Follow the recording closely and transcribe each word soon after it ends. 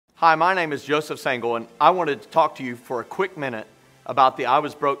Hi, my name is Joseph Sangl, and I wanted to talk to you for a quick minute about the I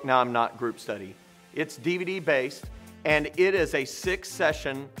Was Broke, Now I'm Not group study. It's DVD based, and it is a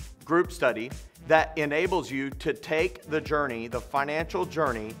 6-session group study that enables you to take the journey, the financial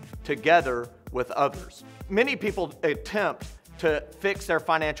journey, together with others. Many people attempt to fix their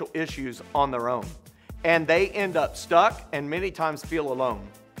financial issues on their own, and they end up stuck and many times feel alone.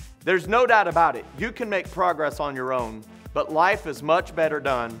 There's no doubt about it. You can make progress on your own, but life is much better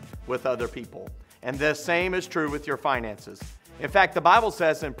done with other people. And the same is true with your finances. In fact, the Bible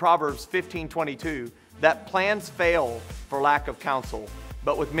says in Proverbs 15:22 that plans fail for lack of counsel,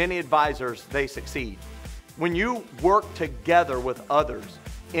 but with many advisors, they succeed. When you work together with others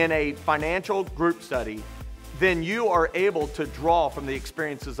in a financial group study, then you are able to draw from the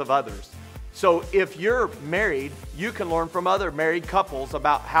experiences of others. So if you're married, you can learn from other married couples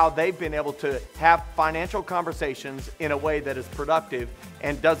about how they've been able to have financial conversations in a way that is productive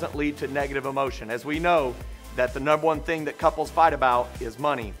and doesn't lead to negative emotion. As we know that the number one thing that couples fight about is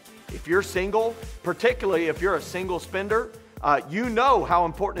money. If you're single, particularly if you're a single spender, you know how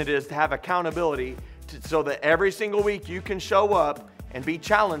important it is to have accountability so that every single week you can show up and be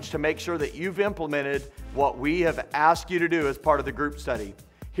challenged to make sure that you've implemented what we have asked you to do as part of the group study.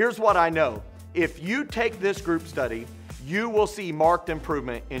 Here's what I know. If you take this group study, you will see marked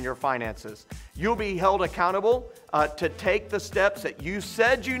improvement in your finances. You'll be held accountable to take the steps that you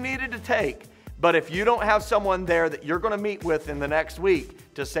said you needed to take. But if you don't have someone there that you're going to meet with in the next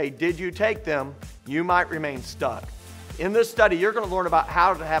week to say, did you take them, you might remain stuck. In this study, you're going to learn about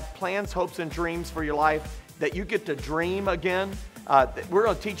how to have plans, hopes, and dreams for your life, that you get to dream again. We're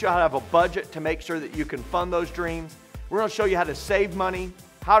going to teach you how to have a budget to make sure that you can fund those dreams. We're going to show you how to save money,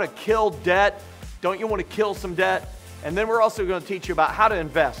 how to kill debt. Don't you want to kill some debt? And then we're also going to teach you about how to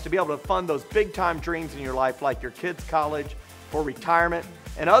invest to be able to fund those big time dreams in your life, like your kids' college, for retirement,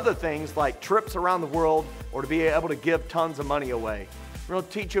 and other things like trips around the world, or to be able to give tons of money away. We're going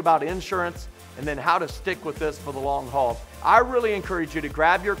to teach you about insurance and then how to stick with this for the long haul. I really encourage you to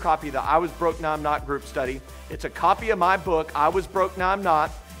grab your copy of the I Was Broke, Now I'm Not group study. It's a copy of my book, I Was Broke, Now I'm Not,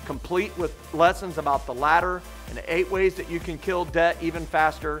 complete with lessons about the ladder and 8 ways that you can kill debt even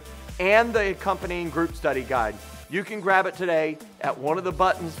faster, and the accompanying group study guide. You can grab it today at one of the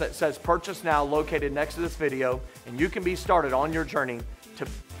buttons that says Purchase Now located next to this video, and you can be started on your journey to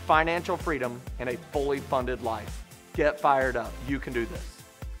financial freedom and a fully funded life. Get fired up. You can do this.